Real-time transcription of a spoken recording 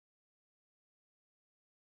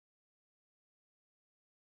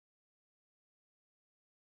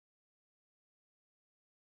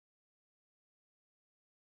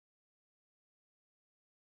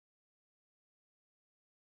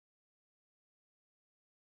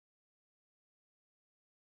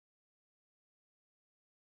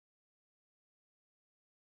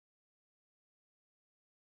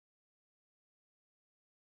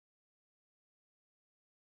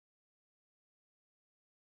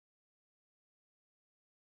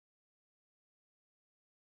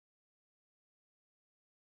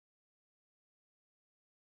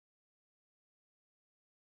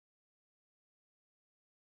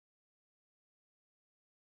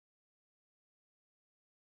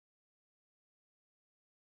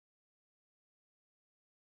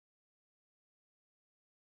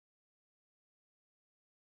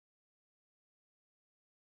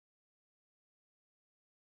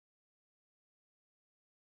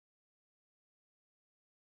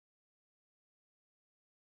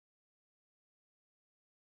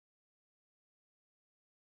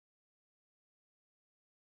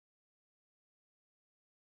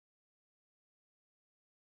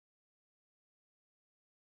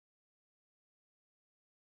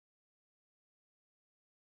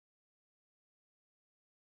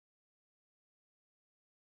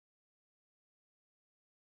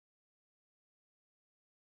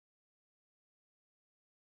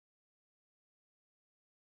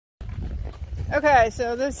Okay,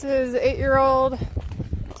 so this is 8-year-old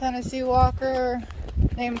Tennessee Walker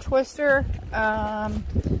named Twister.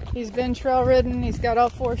 He's been trail ridden. He's got all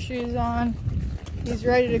 4 shoes on. He's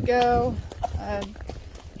ready to go. I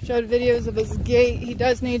showed videos of his gait. He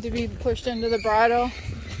does need to be pushed into the bridle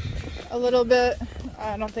a little bit.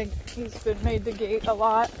 I don't think he's been made to gait a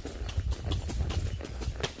lot.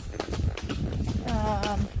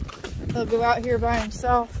 He'll go out here by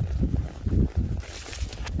himself.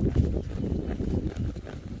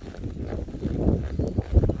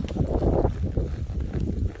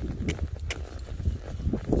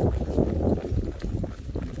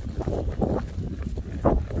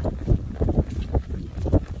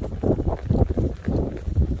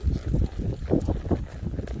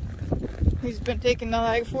 He's been taken to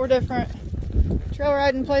like 4 different trail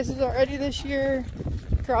riding places already this year.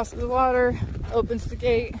 Crosses the water, opens the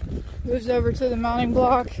gate, moves over to the mounting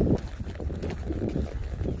block.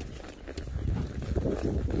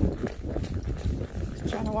 Just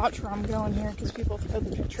trying to watch where I'm going here because people throw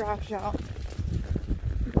the trash out.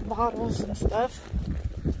 Bottles and stuff.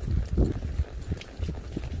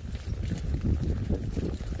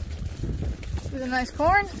 See the nice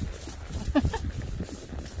corn?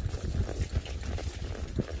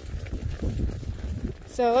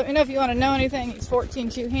 So let me know if you want to know anything. He's 14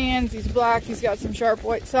 2 hands, he's black, he's got some sharp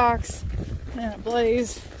white socks and a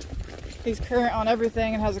blaze. He's current on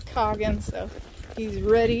everything and has a coggin, so he's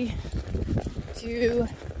ready to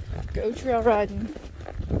go trail riding.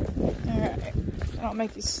 Alright, I don't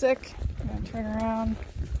make you sick. I'm going to turn around,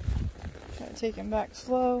 try to take him back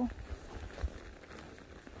slow.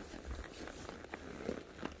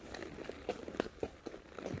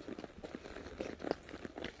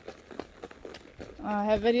 I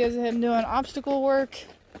have videos of him doing obstacle work.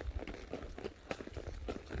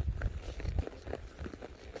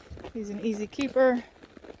 He's an easy keeper.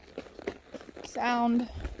 Sound.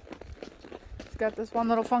 He's got this one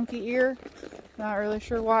little funky ear. Not really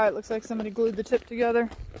sure why. It looks like somebody glued the tip together.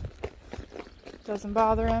 Doesn't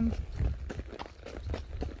bother him.